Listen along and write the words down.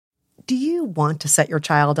Do you want to set your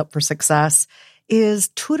child up for success? Is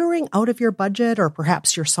tutoring out of your budget, or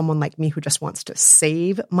perhaps you're someone like me who just wants to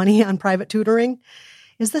save money on private tutoring?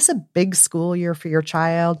 Is this a big school year for your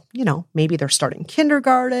child? Maybe they're starting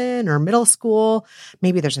kindergarten or middle school.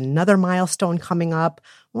 Maybe there's another milestone coming up.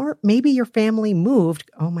 Or maybe your family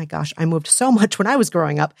moved. Oh my gosh, I moved so much when I was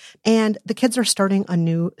growing up, and the kids are starting a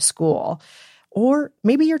new school. Or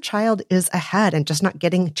maybe your child is ahead and just not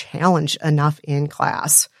getting challenged enough in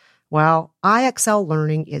class. Well, IXL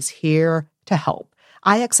Learning is here to help.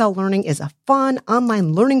 IXL Learning is a fun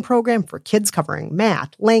online learning program for kids covering math,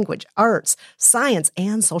 language, arts, science,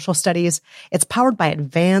 and social studies. It's powered by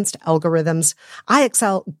advanced algorithms.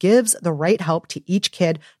 IXL gives the right help to each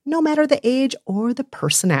kid, no matter the age or the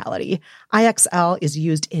personality. IXL is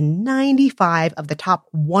used in 95 of the top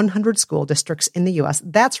 100 school districts in the U.S.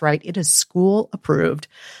 That's right, it is school approved.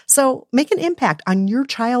 So make an impact on your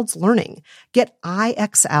child's learning. Get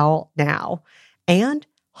IXL now. And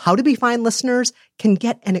How to Be Fine listeners can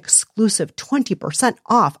get an exclusive 20%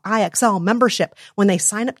 off IXL membership when they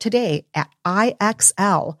sign up today at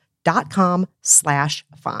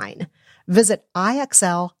IXL.com/fine. Visit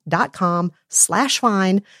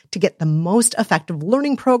IXL.com/fine to get the most effective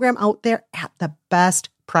learning program out there at the best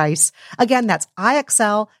price. Again, that's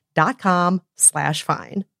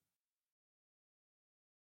IXL.com/fine.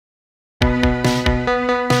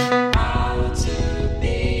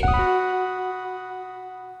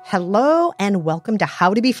 Hello and welcome to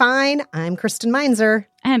How to Be Fine. I'm Kristen Meinzer.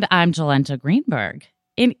 And I'm Jolenta Greenberg.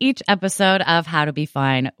 In each episode of How to Be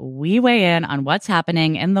Fine, we weigh in on what's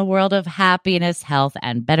happening in the world of happiness, health,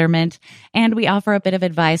 and betterment, and we offer a bit of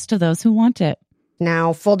advice to those who want it.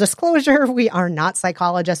 Now, full disclosure, we are not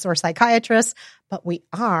psychologists or psychiatrists, but we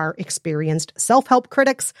are experienced self-help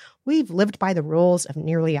critics. We've lived by the rules of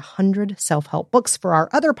nearly 100 self-help books for our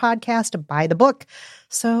other podcast, By the Book.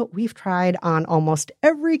 So we've tried on almost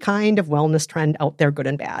every kind of wellness trend out there, good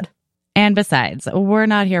and bad. And besides, we're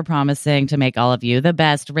not here promising to make all of you the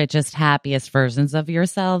best, richest, happiest versions of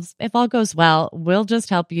yourselves. If all goes well, we'll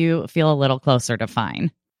just help you feel a little closer to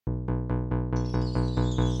fine.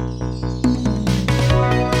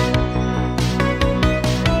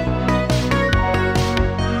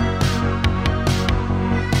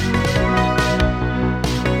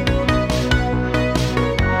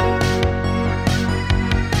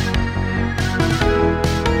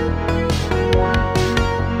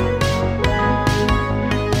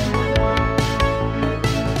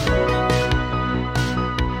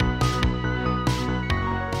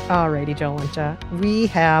 Alrighty, Jolenta. We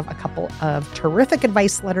have a couple of terrific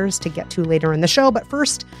advice letters to get to later in the show. But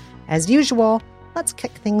first, as usual, let's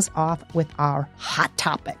kick things off with our hot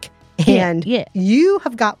topic. And you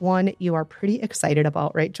have got one you are pretty excited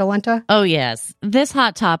about, right, Jolenta? Oh, yes. This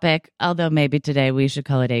hot topic, although maybe today we should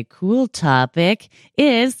call it a cool topic,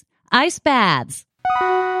 is ice baths.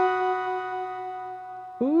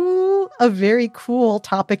 Ooh, a very cool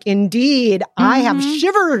topic indeed. Mm-hmm. I have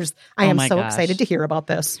shivers. I am so excited to hear about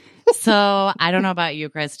this. So I don't know about you,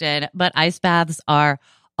 Kristen, but ice baths are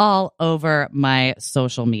all over my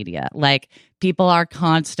social media. Like, people are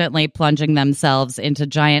constantly plunging themselves into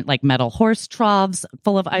giant, metal horse troughs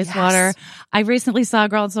full of ice water. I recently saw a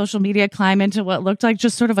girl on social media climb into what looked like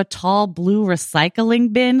just sort of a tall blue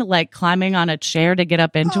recycling bin, climbing on a chair to get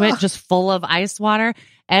up into it, just full of ice water.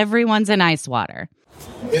 Everyone's in ice water.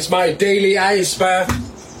 It's my daily ice bath.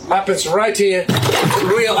 Happens right here.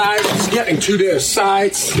 Real ice getting to their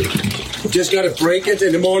sides. Just got to break it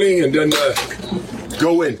in the morning and then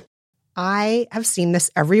go in. I have seen this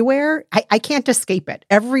everywhere. I can't escape it.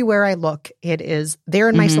 Everywhere I look, it is there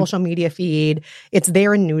in my social media feed. It's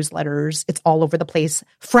there in newsletters. It's all over the place.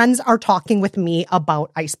 Friends are talking with me about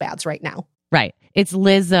ice baths right now. Right. It's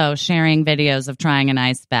Lizzo sharing videos of trying an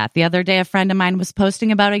ice bath. The other day, a friend of mine was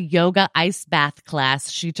posting about a yoga ice bath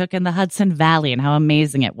class she took in the Hudson Valley and how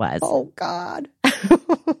amazing it was. Oh, God.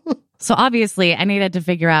 So obviously, I needed to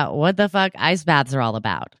figure out what the fuck ice baths are all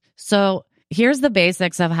about. So here's the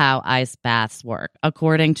basics of how ice baths work,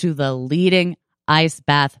 according to the leading ice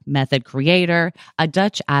bath method creator, a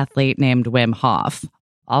Dutch athlete named Wim Hof.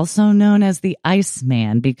 Also known as the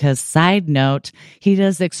Iceman, because, side note, he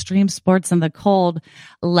does extreme sports in the cold,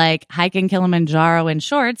 like hiking Kilimanjaro in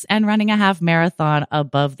shorts and running a half marathon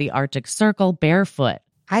above the Arctic Circle barefoot.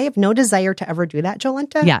 I have no desire to ever do that,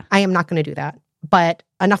 Jolenta. Yeah. I am not going to do that. But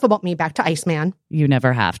enough about me, back to Iceman. You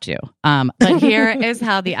never have to. But here is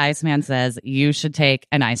how the Iceman says you should take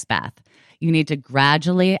an ice bath. you need to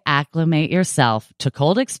gradually acclimate yourself to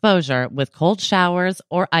cold exposure with cold showers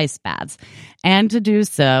or ice baths. And to do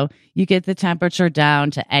so, you get the temperature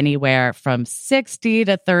down to anywhere from 60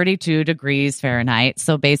 to 32 degrees Fahrenheit.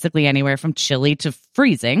 So basically anywhere from chilly to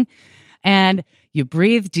freezing. And you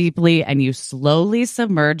breathe deeply and you slowly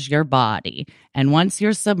submerge your body. And once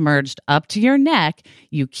you're submerged up to your neck,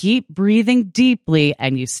 you keep breathing deeply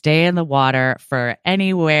and you stay in the water for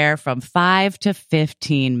anywhere from 5 to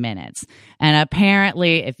 15 minutes. And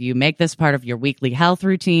apparently, if you make this part of your weekly health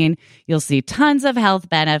routine, you'll see tons of health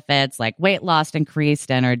benefits like weight loss,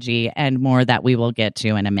 increased energy, and more that we will get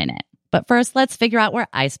to in a minute. But first, let's figure out where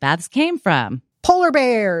ice baths came from. Polar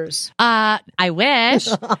bears. I wish.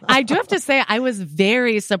 I do have to say, I was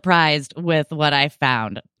very surprised with what I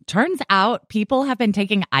found. Turns out people have been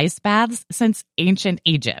taking ice baths since ancient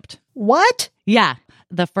Egypt. What? Yeah.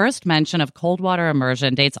 The first mention of cold water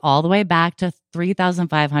immersion dates all the way back to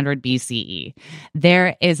 3500 BCE.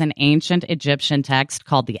 There is an ancient Egyptian text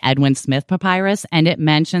called the Edwin Smith Papyrus, and it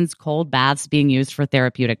mentions cold baths being used for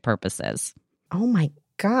therapeutic purposes. Oh my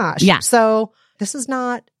gosh. Yeah. So this is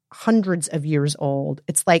not hundreds of years old.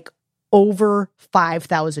 It's like over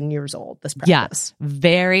 5,000 years old, this practice. Yeah,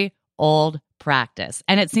 very old practice.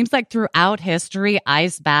 And it seems like throughout history,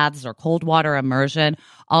 ice baths or cold water immersion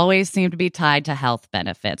always seem to be tied to health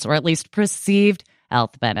benefits, or at least perceived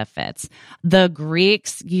health benefits. The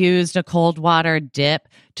Greeks used a cold water dip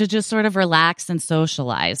to just sort of relax and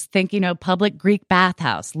socialize. Think, public Greek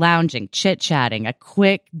bathhouse, lounging, chit-chatting, a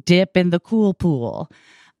quick dip in the cool pool.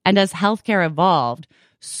 And as healthcare evolved,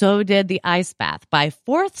 so did the ice bath. By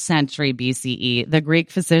 4th century BCE, the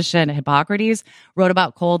Greek physician Hippocrates wrote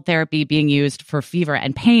about cold therapy being used for fever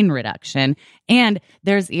and pain reduction. And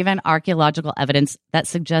there's even archaeological evidence that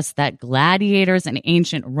suggests that gladiators in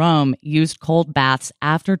ancient Rome used cold baths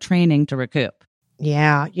after training to recoup.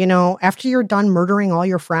 Yeah. After you're done murdering all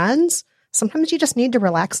your friends, sometimes you just need to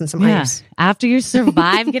relax in some ice. After you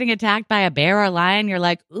survive getting attacked by a bear or a lion, you're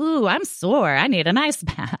like, ooh, I'm sore. I need an ice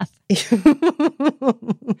bath.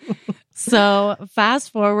 So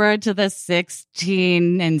fast forward to the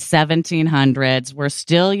 16 and 1700s, we're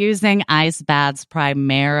still using ice baths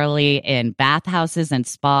primarily in bathhouses and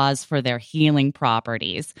spas for their healing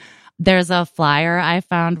properties. There's a flyer I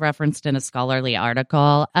found referenced in a scholarly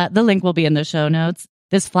article. The link will be in the show notes.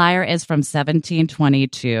 This flyer is from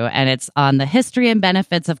 1722, and it's on the history and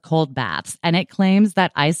benefits of cold baths, and it claims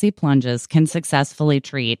that icy plunges can successfully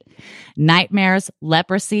treat nightmares,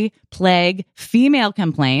 leprosy, plague, female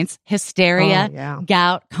complaints, hysteria,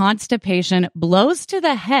 gout, constipation, blows to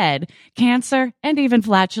the head, cancer, and even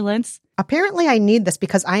flatulence. Apparently, I need this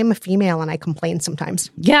because I am a female and I complain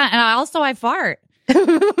sometimes. Yeah, and I fart.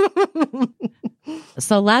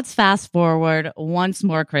 So let's fast forward once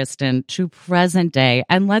more, Kristen, to present day,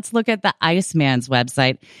 and let's look at the Iceman's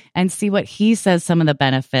website and see what he says some of the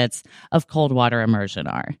benefits of cold water immersion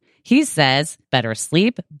are. He says better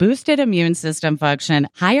sleep, boosted immune system function,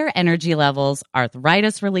 higher energy levels,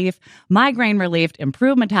 arthritis relief, migraine relief,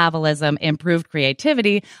 improved metabolism, improved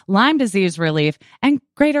creativity, Lyme disease relief, and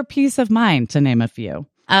greater peace of mind, to name a few.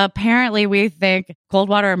 Apparently, we think cold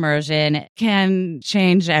water immersion can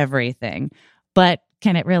change everything. But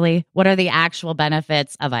can it really? What are the actual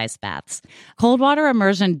benefits of ice baths? Cold water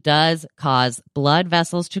immersion does cause blood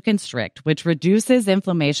vessels to constrict, which reduces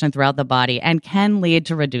inflammation throughout the body and can lead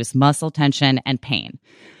to reduced muscle tension and pain.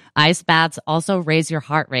 Ice baths also raise your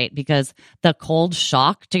heart rate because the cold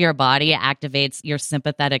shock to your body activates your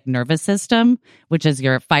sympathetic nervous system, which is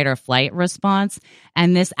your fight or flight response.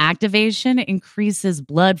 And this activation increases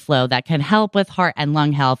blood flow that can help with heart and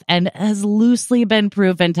lung health and has loosely been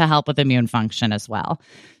proven to help with immune function as well.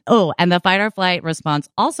 Oh, and the fight or flight response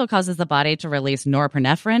also causes the body to release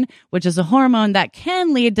norepinephrine, which is a hormone that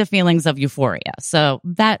can lead to feelings of euphoria. So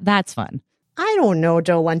that's fun. I don't know,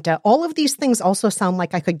 Jolenta. All of these things also sound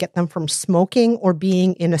like I could get them from smoking or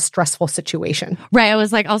being in a stressful situation. Right. I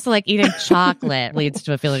was also eating chocolate leads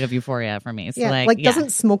to a feeling of euphoria for me. So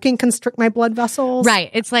doesn't smoking constrict my blood vessels?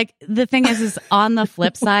 Right. It's the thing is on the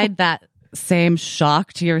flip side, that same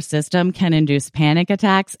shock to your system can induce panic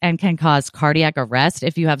attacks and can cause cardiac arrest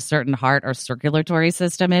if you have certain heart or circulatory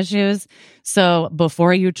system issues. So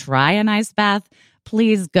before you try an ice bath,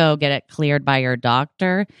 please go get it cleared by your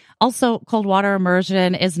doctor. Also, cold water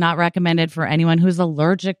immersion is not recommended for anyone who's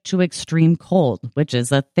allergic to extreme cold, which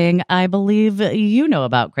is a thing I believe you know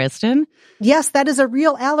about, Kristen. Yes, that is a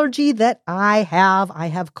real allergy that I have. I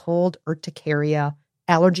have cold urticaria.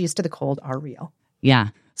 Allergies to the cold are real. Yeah.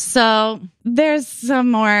 So there's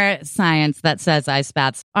some more science that says ice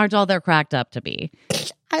baths aren't all they're cracked up to be.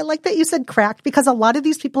 I like that you said cracked because a lot of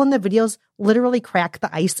these people in the videos literally crack the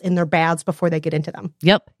ice in their baths before they get into them.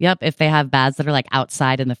 Yep. If they have baths that are like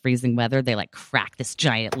outside in the freezing weather, they like crack this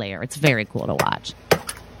giant layer. It's very cool to watch.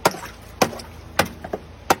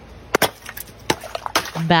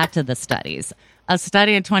 Back to the studies. A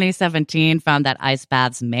study in 2017 found that ice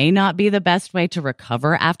baths may not be the best way to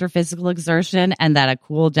recover after physical exertion and that a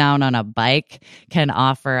cool down on a bike can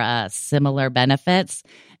offer similar benefits.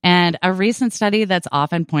 And a recent study that's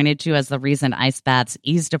often pointed to as the reason ice baths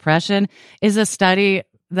ease depression is a study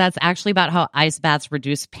that's actually about how ice baths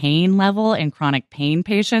reduce pain level in chronic pain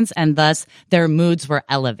patients, and thus their moods were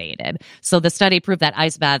elevated. So the study proved that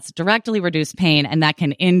ice baths directly reduce pain, and that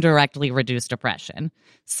can indirectly reduce depression.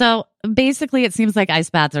 So basically, it seems like ice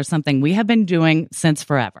baths are something we have been doing since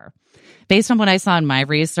forever. Based on what I saw in my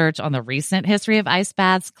research on the recent history of ice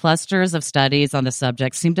baths, clusters of studies on the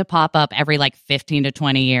subject seem to pop up every 15 to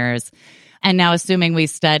 20 years. And now, assuming we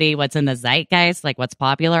study what's in the zeitgeist, like what's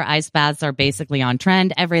popular, ice baths are basically on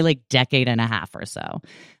trend every decade and a half or so.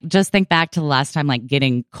 Just think back to the last time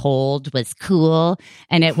getting cold was cool.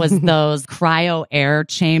 And it was those cryo air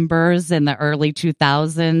chambers in the early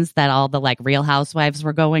 2000s that all the Real Housewives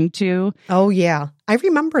were going to. Oh, yeah. I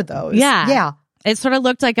remember those. Yeah. It sort of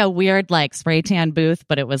looked like a weird spray tan booth,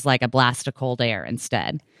 but it was a blast of cold air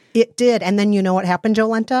instead. It did. And then you know what happened,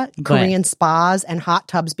 Jolenta? Korean spas and hot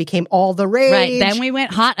tubs became all the rage. Right. Then we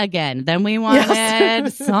went hot again. Then we wanted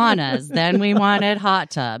saunas. Then we wanted hot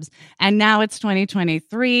tubs. And now it's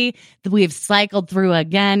 2023. We've cycled through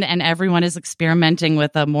again, and everyone is experimenting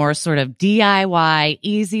with a more sort of DIY,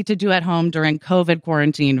 easy to do at home during COVID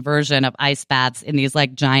quarantine version of ice baths in these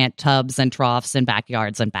giant tubs and troughs in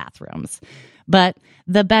backyards and bathrooms. But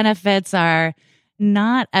the benefits are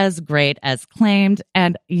not as great as claimed,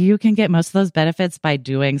 and you can get most of those benefits by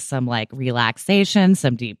doing some relaxation,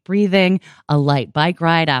 some deep breathing, a light bike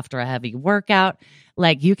ride after a heavy workout.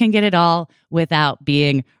 You can get it all without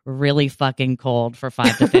being really fucking cold for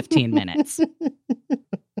 5 to 15 minutes.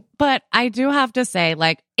 But I do have to say,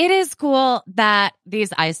 it is cool that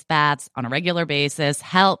these ice baths on a regular basis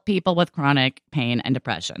help people with chronic pain and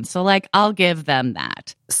depression. So, I'll give them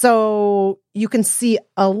that. So you can see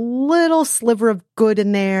a little sliver of good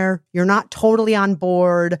in there. You're not totally on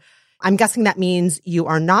board. I'm guessing that means you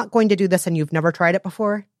are not going to do this and you've never tried it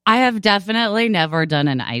before? I have definitely never done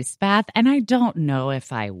an ice bath, and I don't know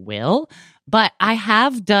if I will, but I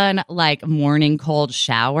have done morning cold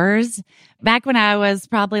showers back when I was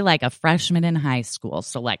probably a freshman in high school.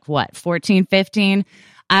 So 14, 15.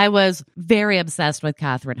 I was very obsessed with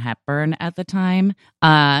Katharine Hepburn at the time.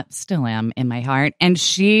 Still am in my heart. And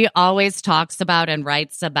she always talks about and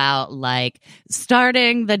writes about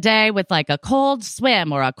starting the day with a cold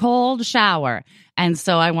swim or a cold shower. And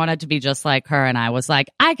so I wanted to be just like her. And I was I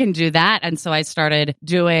can do that. And so I started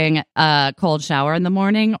doing a cold shower in the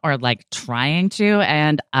morning, or trying to,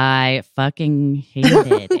 and I fucking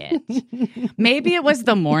hated it. Maybe it was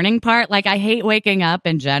the morning part. I hate waking up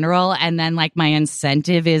in general. And then my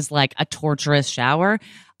incentive is a torturous shower.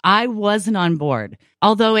 I wasn't on board.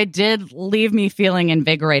 Although it did leave me feeling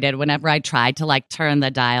invigorated whenever I tried to turn the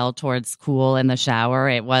dial towards cool in the shower.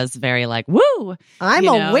 It was very woo! I'm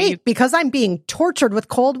awake because I'm being tortured with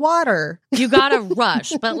cold water. You gotta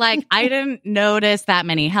rush. But I didn't notice that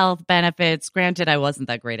many health benefits. Granted, I wasn't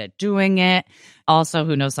that great at doing it. Also,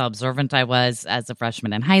 who knows how observant I was as a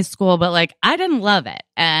freshman in high school. But I didn't love it.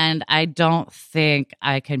 And I don't think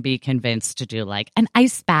I can be convinced to do an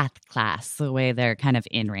ice bath class the way they're kind of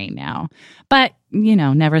in right now. But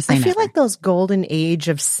never say never. I feel those golden age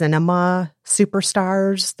of cinema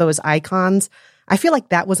superstars, those icons, I feel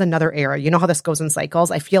that was another era. You know how this goes in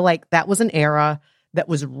cycles? I feel that was an era that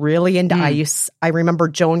was really into ice. I remember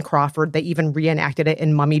Joan Crawford. They even reenacted it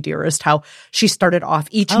in Mummy Dearest, how she started off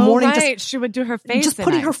each morning. Right. She would do her face just in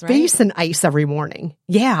putting ice, her face in ice every morning.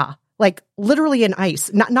 Yeah. Literally in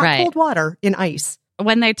ice. Not right. Cold water, in ice.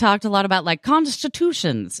 When they talked a lot about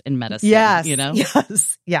constitutions in medicine,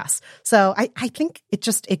 yes, Yes. So I think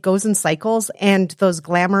it goes in cycles, and those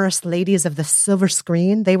glamorous ladies of the silver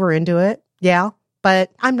screen, they were into it. Yeah.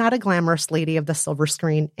 But I'm not a glamorous lady of the silver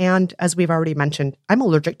screen. And as we've already mentioned, I'm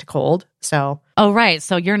allergic to cold. So. Oh, right.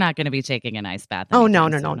 So you're not going to be taking an ice bath. Oh, no.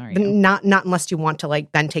 Not unless you want to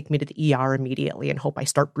then take me to the ER immediately and hope I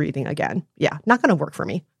start breathing again. Yeah. Not going to work for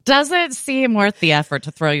me. Doesn't seem worth the effort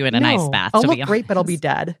to throw you in an ice bath. I'll look great, but I'll be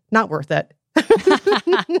dead. Not worth it.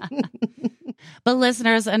 But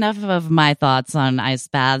listeners, enough of my thoughts on ice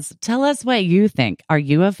baths. Tell us what you think. Are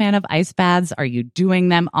you a fan of ice baths? Are you doing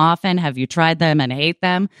them often? Have you tried them and hate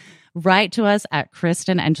them? Write to us at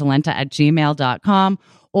KristenandJolenta@gmail.com,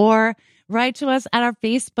 or write to us at our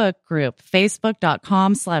Facebook group,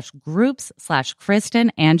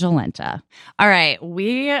 facebook.com/groups/Kristen and Jolenta. All right,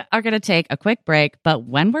 we are going to take a quick break, but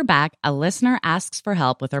when we're back, a listener asks for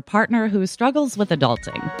help with her partner who struggles with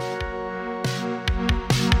adulting.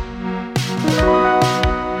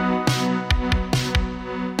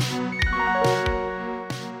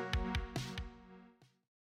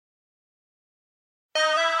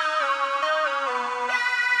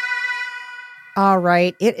 All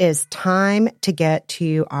right, it is time to get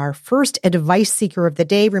to our first advice seeker of the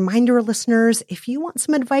day. Reminder, listeners, if you want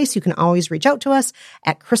some advice, you can always reach out to us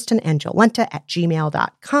at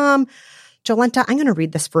kristenandjolenta@gmail.com. Jolenta, I'm going to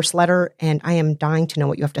read this first letter, and I am dying to know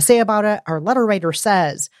what you have to say about it. Our letter writer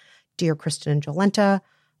says, Dear Kristen and Jolenta,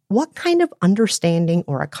 what kind of understanding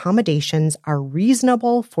or accommodations are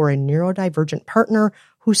reasonable for a neurodivergent partner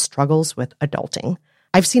who struggles with adulting?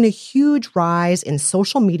 I've seen a huge rise in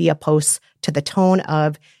social media posts to the tone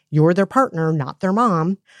of, you're their partner, not their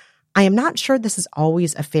mom. I am not sure this is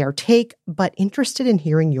always a fair take, but interested in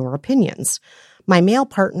hearing your opinions. My male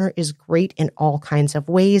partner is great in all kinds of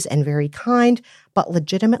ways and very kind, but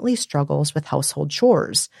legitimately struggles with household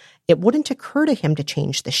chores. It wouldn't occur to him to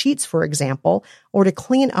change the sheets, for example, or to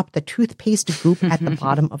clean up the toothpaste goop at the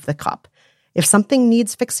bottom of the cup. If something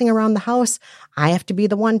needs fixing around the house, I have to be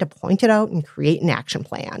the one to point it out and create an action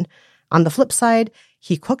plan. On the flip side,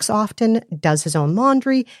 he cooks often, does his own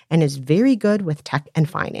laundry, and is very good with tech and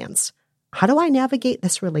finance. How do I navigate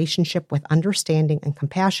this relationship with understanding and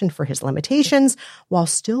compassion for his limitations while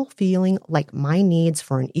still feeling like my needs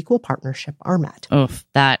for an equal partnership are met? Oof,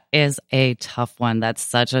 that is a tough one. That's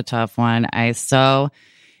such a tough one. I so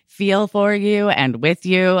feel for you and with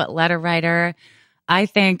you, letter writer. I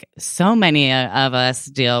think so many of us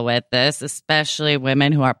deal with this, especially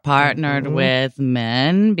women who are partnered with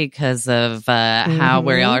men because of how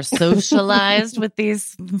we are socialized with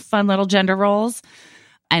these fun little gender roles.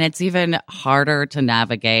 And it's even harder to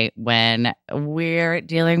navigate when we're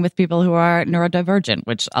dealing with people who are neurodivergent,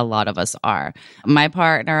 which a lot of us are. My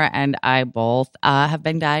partner and I both have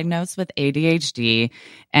been diagnosed with ADHD,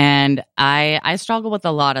 and I struggle with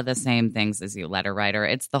a lot of the same things as you, letter writer.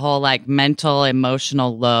 It's the whole like mental,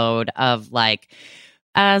 emotional load of like,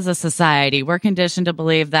 as a society, we're conditioned to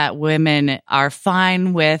believe that women are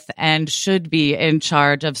fine with and should be in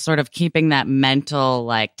charge of sort of keeping that mental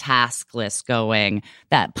like task list going,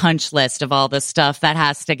 that punch list of all the stuff that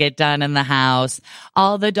has to get done in the house,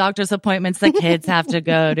 all the doctor's appointments the kids have to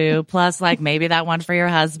go to, plus like maybe that one for your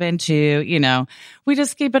husband too. You know, we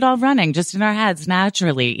just keep it all running just in our heads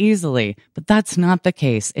naturally, easily. But that's not the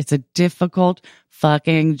case. It's a difficult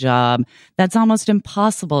fucking job that's almost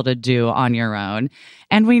impossible to do on your own.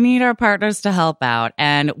 And we need our partners to help out.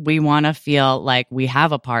 And we want to feel like we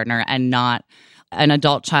have a partner and not an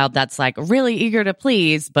adult child that's like really eager to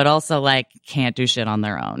please, but also like can't do shit on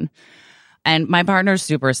their own. And my partner's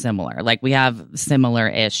super similar. Like we have similar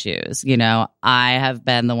issues. You know, I have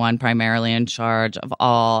been the one primarily in charge of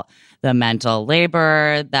all the mental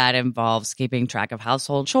labor that involves keeping track of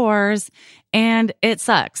household chores. And it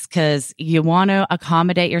sucks because you want to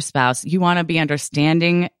accommodate your spouse. You want to be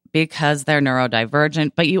understanding because they're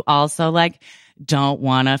neurodivergent, but you also like don't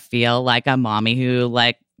want to feel like a mommy who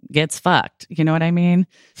like gets fucked. You know what I mean?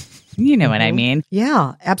 You know what I mean?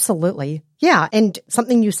 Yeah, absolutely. Yeah. And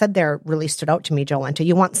something you said there really stood out to me, Jolenta.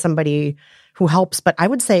 You want somebody who helps, but I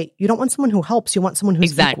would say you don't want someone who helps. You want someone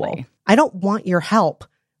who's equal. I don't want your help.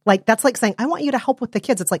 Like, that's like saying, I want you to help with the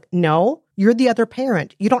kids. It's like, no, you're the other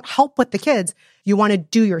parent. You don't help with the kids. You want to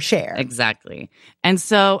do your share. Exactly. And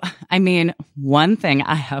so, I mean, one thing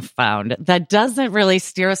I have found that doesn't really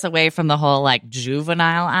steer us away from the whole like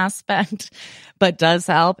juvenile aspect, but does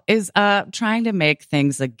help is trying to make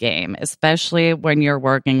things a game, especially when you're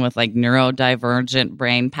working with like neurodivergent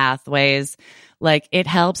brain pathways. Like it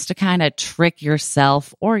helps to kind of trick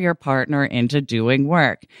yourself or your partner into doing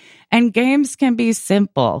work. And games can be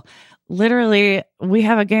simple. Literally, we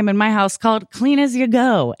have a game in my house called Clean As You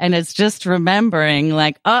Go. And it's just remembering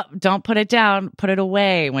like, oh, don't put it down, put it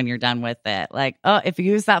away when you're done with it. Like, oh, if you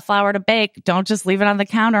use that flour to bake, don't just leave it on the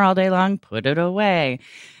counter all day long, put it away.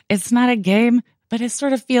 It's not a game, but it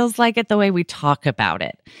sort of feels like it the way we talk about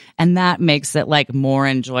it. And that makes it like more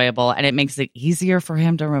enjoyable and it makes it easier for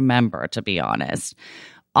him to remember, to be honest.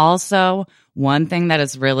 Also, one thing that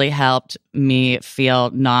has really helped me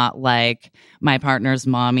feel not like my partner's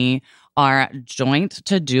mommy are joint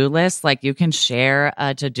to-do lists. Like you can share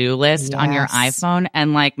a to-do list on your iPhone,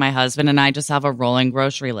 and like my husband and I just have a rolling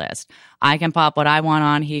grocery list. I can pop what I want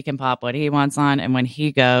on, he can pop what he wants on, and when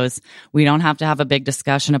he goes, we don't have to have a big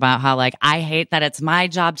discussion about how like I hate that it's my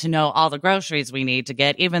job to know all the groceries we need to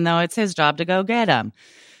get, even though it's his job to go get them.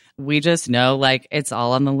 We just know like it's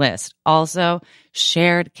all on the list. Also,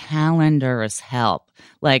 shared calendars help.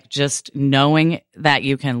 Like just knowing that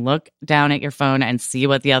you can look down at your phone and see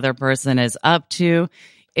what the other person is up to.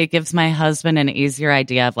 It gives my husband an easier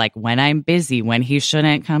idea of like when I'm busy, when he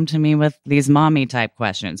shouldn't come to me with these mommy type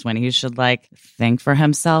questions, when he should like think for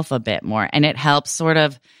himself a bit more. And it helps sort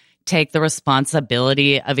of take the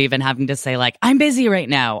responsibility of even having to say like, I'm busy right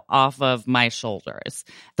now off of my shoulders.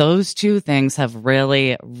 Those two things have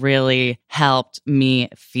really, really helped me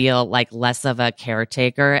feel like less of a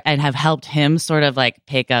caretaker and have helped him sort of like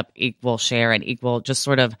pick up equal share and equal just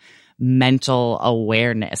sort of mental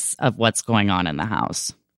awareness of what's going on in the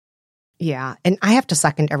house. Yeah. And I have to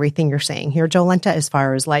second everything you're saying here, Jolenta, as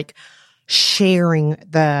far as like sharing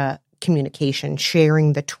the communication,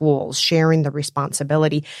 sharing the tools, sharing the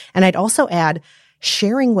responsibility. And I'd also add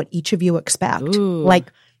sharing what each of you expect. Ooh.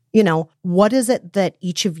 Like, you know, what is it that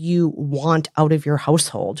each of you want out of your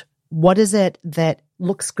household? What is it that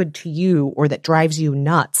looks good to you or that drives you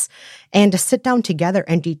nuts? And to sit down together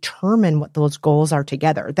and determine what those goals are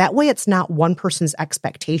together. That way it's not one person's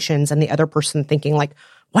expectations and the other person thinking like,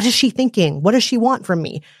 what is she thinking? What does she want from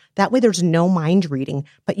me? That way there's no mind reading,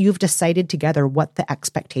 but you've decided together what the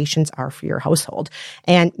expectations are for your household.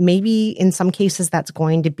 And maybe in some cases that's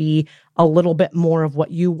going to be a little bit more of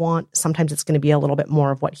what you want. Sometimes it's going to be a little bit more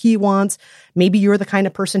of what he wants. Maybe you're the kind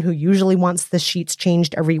of person who usually wants the sheets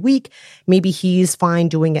changed every week. Maybe he's fine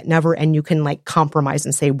doing it never, and you can like compromise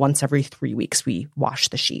and say once every 3 weeks we wash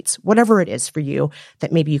the sheets. Whatever it is for you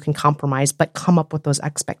that maybe you can compromise, but come up with those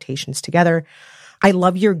expectations together. I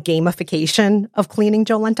love your gamification of cleaning,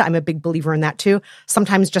 Jolenta. I'm a big believer in that too.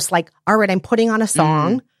 Sometimes just like, all right, I'm putting on a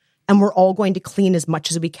song and we're all going to clean as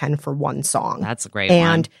much as we can for one song. That's a great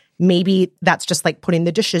And one. maybe that's just like putting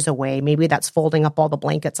the dishes away. Maybe that's folding up all the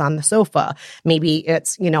blankets on the sofa. Maybe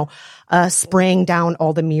it's, you know, spraying down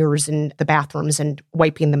all the mirrors in the bathrooms and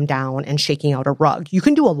wiping them down and shaking out a rug. You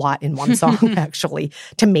can do a lot in one song, actually,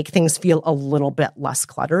 to make things feel a little bit less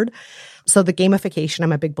cluttered. So the gamification,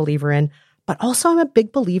 I'm a big believer in. But also I'm a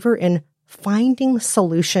big believer in finding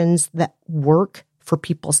solutions that work for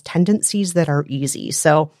people's tendencies that are easy.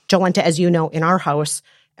 So, Jolenta, as you know, in our house,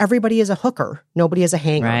 everybody is a hooker. Nobody is a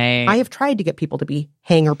hanger. Right. I have tried to get people to be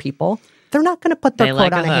hanger people. They're not going to put their coat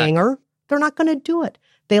like on a hook. hanger. They're not going to do it.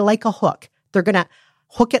 They like a hook. They're going to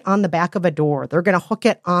hook it on the back of a door. They're going to hook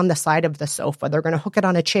it on the side of the sofa. They're going to hook it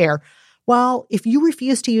on a chair. Well, if you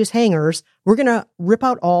refuse to use hangers, we're going to rip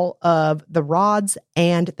out all of the rods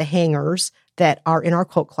and the hangers that are in our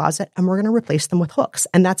coat closet, and we're going to replace them with hooks.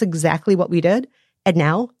 And that's exactly what we did. And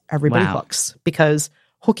now everybody hooks because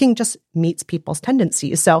hooking just meets people's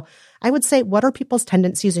tendencies. So I would say, what are people's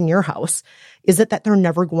tendencies in your house? Is it that they're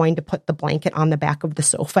never going to put the blanket on the back of the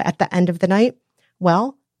sofa at the end of the night?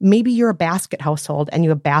 Well, maybe you're a basket household and you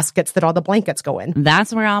have baskets that all the blankets go in.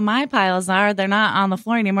 That's where all my piles are. They're not on the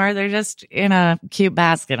floor anymore. They're just in a cute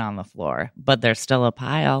basket on the floor, but they're still a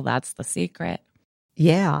pile. That's the secret.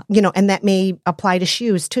 Yeah. You know, and that may apply to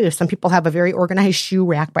shoes too. Some people have a very organized shoe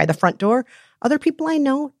rack by the front door. Other people I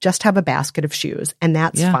know just have a basket of shoes, and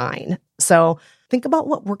that's fine. So think about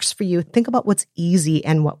what works for you. Think about what's easy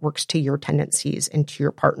and what works to your tendencies and to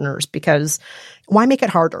your partners, because why make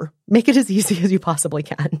it harder? Make it as easy as you possibly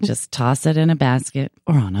can. Just toss it in a basket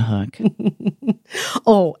or on a hook.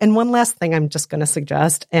 Oh, and one last thing I'm just going to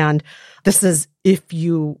suggest, and this is if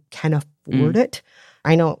you can afford it.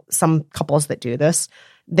 I know some couples that do this.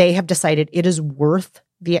 They have decided it is worth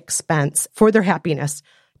the expense for their happiness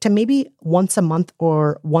to maybe once a month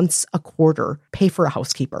or once a quarter pay for a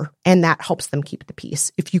housekeeper. And that helps them keep the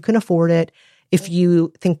peace. If you can afford it, if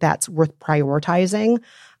you think that's worth prioritizing,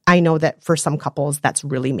 I know that for some couples, that's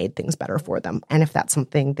really made things better for them. And if that's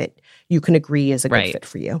something that you can agree is a good fit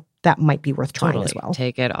for you, that might be worth trying as well.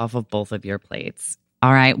 Take it off of both of your plates.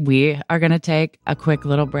 All right, we are going to take a quick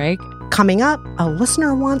little break. Coming up, a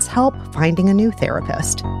listener wants help finding a new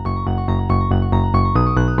therapist.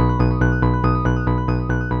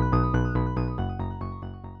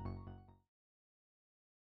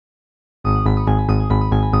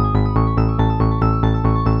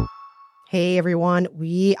 Hey, everyone.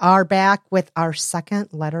 We are back with our second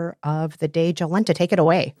letter of the day. Jolenta, take it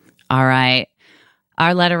away. All right.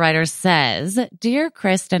 Our letter writer says, Dear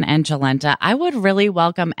Kristen and Jolenta, I would really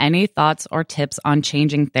welcome any thoughts or tips on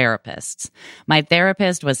changing therapists. My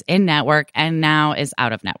therapist was in network and now is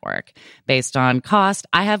out of network. Based on cost,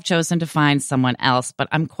 I have chosen to find someone else, but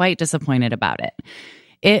I'm quite disappointed about it.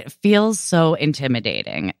 It feels so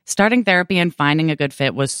intimidating. Starting therapy and finding a good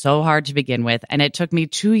fit was so hard to begin with, and it took me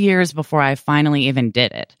 2 years before I finally even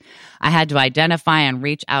did it. I had to identify and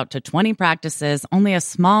reach out to 20 practices. Only a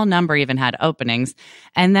small number even had openings,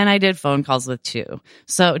 and then I did phone calls with 2.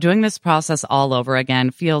 So doing this process all over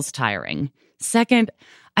again feels tiring. Second,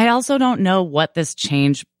 I also don't know what this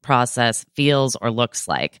change process feels or looks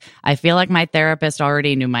like. I feel like my therapist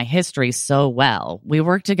already knew my history so well. We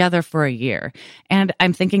worked together for a year, and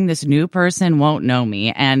I'm thinking this new person won't know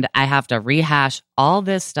me, and I have to rehash all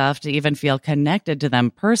this stuff to even feel connected to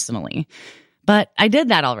them personally. But I did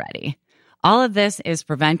that already. All of this is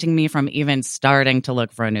preventing me from even starting to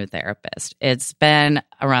look for a new therapist. It's been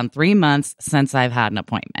around 3 months since I've had an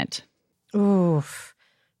appointment. Oof.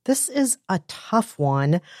 This is a tough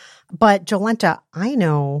one, but Jolenta, I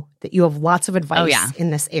know that you have lots of advice in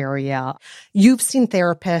this area. You've seen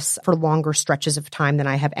therapists for longer stretches of time than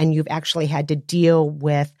I have, and you've actually had to deal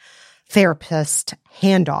with therapist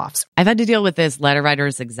handoffs. I've had to deal with this letter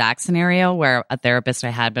writer's exact scenario where a therapist I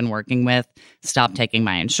had been working with stopped taking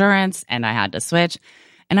my insurance and I had to switch.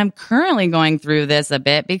 And I'm currently going through this a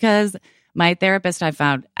bit because my therapist I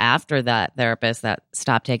found after that therapist that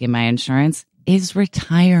stopped taking my insurance is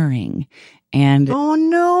retiring. And oh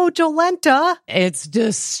no, Jolenta. It's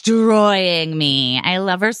destroying me. I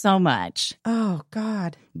love her so much. Oh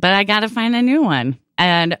God. But I got to find a new one.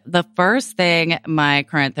 And the first thing my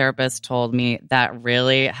current therapist told me that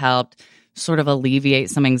really helped sort of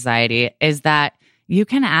alleviate some anxiety is that you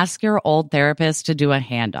can ask your old therapist to do a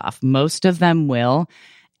handoff. Most of them will.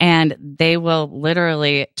 And they will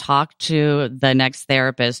literally talk to the next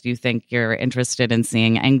therapist you think you're interested in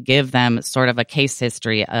seeing and give them sort of a case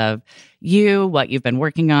history of you, what you've been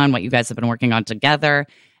working on, what you guys have been working on together.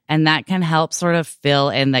 And that can help sort of fill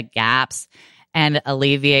in the gaps and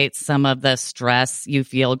alleviate some of the stress you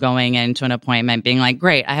feel going into an appointment, being like,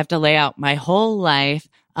 great, I have to lay out my whole life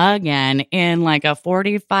again in like a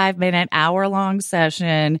 45-minute, hour-long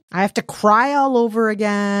session. I have to cry all over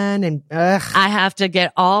again, and I have to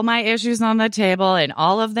get all my issues on the table in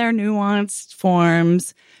all of their nuanced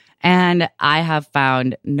forms. And I have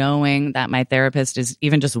found knowing that my therapist is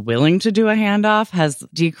even just willing to do a handoff has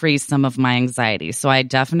decreased some of my anxiety. So I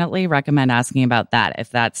definitely recommend asking about that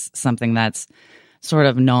if that's something that's sort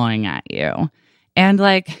of gnawing at you. And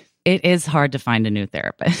like, it is hard to find a new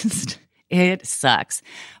therapist. It sucks.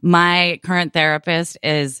 My current therapist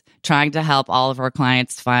is trying to help all of her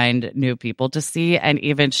clients find new people to see. And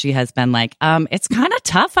even she has been like, it's kind of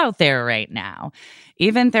tough out there right now.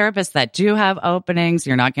 Even therapists that do have openings,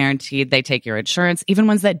 you're not guaranteed they take your insurance. Even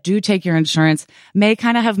ones that do take your insurance may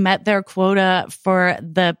kind of have met their quota for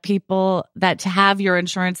the people that have your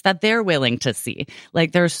insurance that they're willing to see.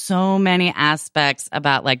 Like there's so many aspects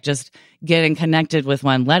about like just getting connected with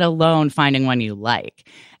one, let alone finding one you like.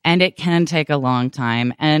 And it can take a long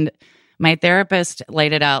time. And my therapist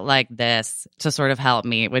laid it out like this to sort of help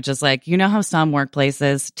me, which is like, you know how some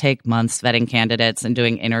workplaces take months vetting candidates and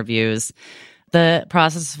doing interviews? The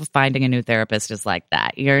process of finding a new therapist is like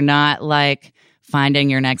that. You're not like finding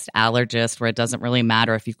your next allergist where it doesn't really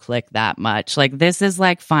matter if you click that much. Like this is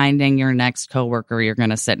like finding your next coworker you're going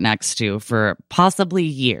to sit next to for possibly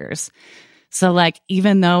years. So like,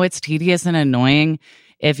 even though it's tedious and annoying,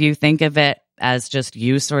 if you think of it as just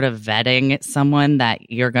you sort of vetting someone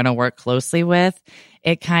that you're going to work closely with,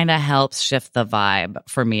 it kind of helps shift the vibe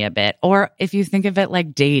for me a bit. Or if you think of it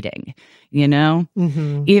like dating, you know,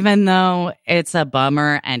 even though it's a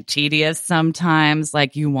bummer and tedious sometimes,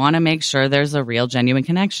 like you want to make sure there's a real genuine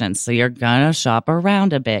connection. So you're going to shop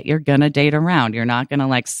around a bit. You're going to date around. You're not going to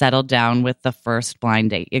like settle down with the first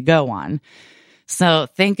blind date you go on. So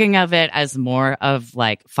thinking of it as more of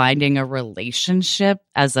like finding a relationship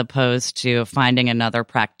as opposed to finding another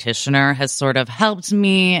practitioner has sort of helped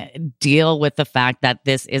me deal with the fact that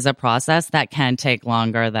this is a process that can take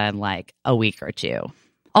longer than like a week or two.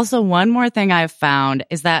 Also, one more thing I've found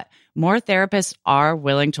is that more therapists are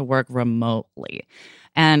willing to work remotely.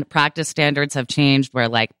 And practice standards have changed where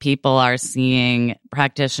like people are seeing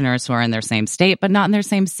practitioners who are in their same state, but not in their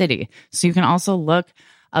same city. So you can also look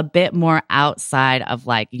a bit more outside of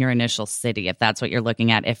like your initial city, if that's what you're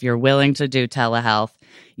looking at. If you're willing to do telehealth,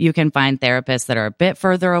 you can find therapists that are a bit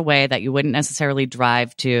further away that you wouldn't necessarily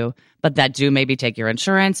drive to, but that do maybe take your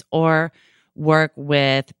insurance or work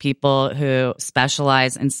with people who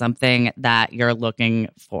specialize in something that you're looking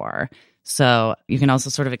for. So you can also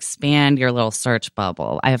sort of expand your little search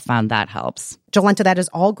bubble. I have found that helps. Jolenta, that is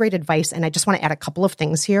all great advice. And I just want to add a couple of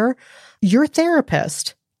things here. Your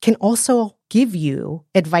therapist can also give you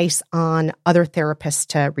advice on other therapists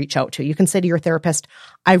to reach out to. You can say to your therapist,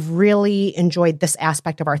 I've really enjoyed this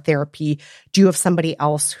aspect of our therapy. Do you have somebody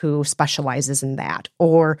else who specializes in that?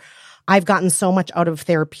 Or I've gotten so much out of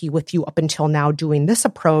therapy with you up until now doing this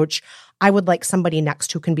approach. I would like somebody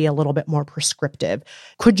next who can be a little bit more prescriptive.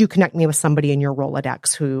 Could you connect me with somebody in your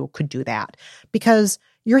Rolodex who could do that? Because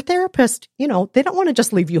your therapist, they don't want to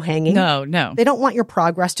just leave you hanging. No. They don't want your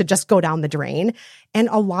progress to just go down the drain. And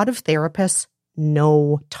a lot of therapists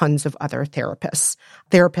know tons of other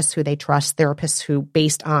therapists who they trust, therapists who,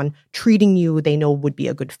 based on treating you, they know would be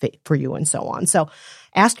a good fit for you and so on. So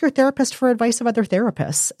ask your therapist for advice of other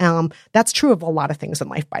therapists. That's true of a lot of things in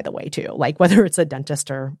life, by the way, too. Like whether it's a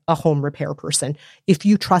dentist or a home repair person, if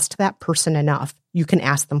you trust that person enough, you can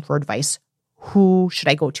ask them for advice. Who should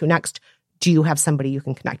I go to next? Do you have somebody you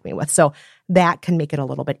can connect me with? So that can make it a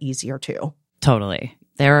little bit easier too. Totally.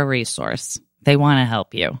 They're a resource. They want to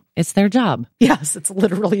help you. It's their job. Yes, it's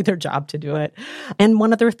literally their job to do it. And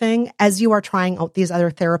one other thing, as you are trying out these other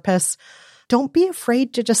therapists, don't be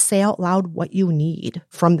afraid to just say out loud what you need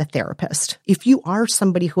from the therapist. If you are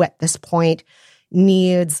somebody who at this point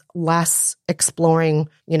needs less exploring,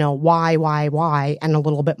 why, and a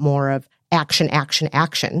little bit more of action,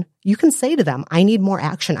 you can say to them, I need more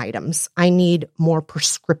action items. I need more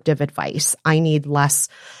prescriptive advice. I need less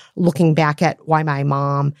looking back at why my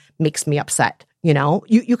mom makes me upset.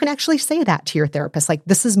 You can actually say that to your therapist. Like,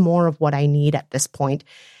 this is more of what I need at this point.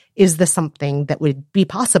 Is this something that would be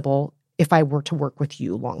possible if I were to work with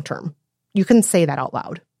you long term? You can say that out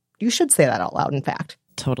loud. You should say that out loud, in fact.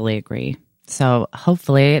 Totally agree. So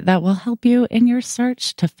hopefully that will help you in your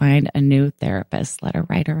search to find a new therapist, letter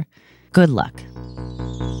writer. Good luck.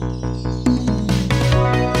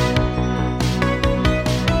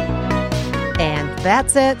 And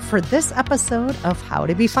that's it for this episode of How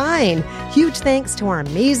to Be Fine. Huge thanks to our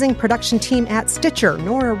amazing production team at Stitcher,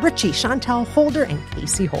 Nora Ritchie, Chantel Holder, and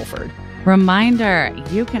Casey Holford. Reminder,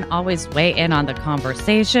 you can always weigh in on the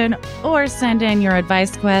conversation or send in your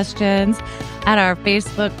advice questions at our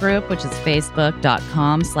Facebook group, which is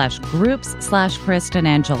facebook.com/groups/Kristen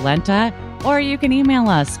and Jolenta, or you can email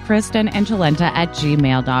us,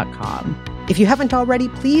 kristenandjolenta@gmail.com. If you haven't already,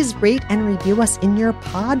 please rate and review us in your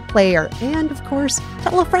pod player. And of course,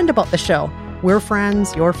 tell a friend about the show. We're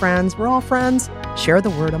friends, you're friends, we're all friends. Share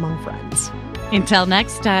the word among friends. Until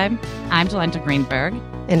next time, I'm Jolenta Greenberg.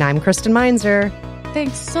 And I'm Kristen Meinzer.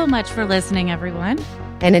 Thanks so much for listening, everyone.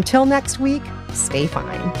 And until next week, stay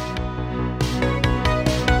fine.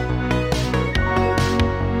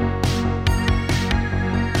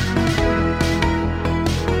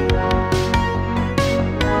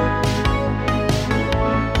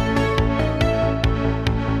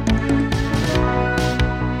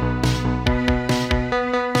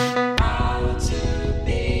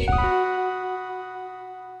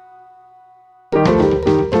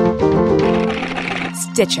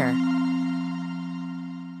 Stitcher.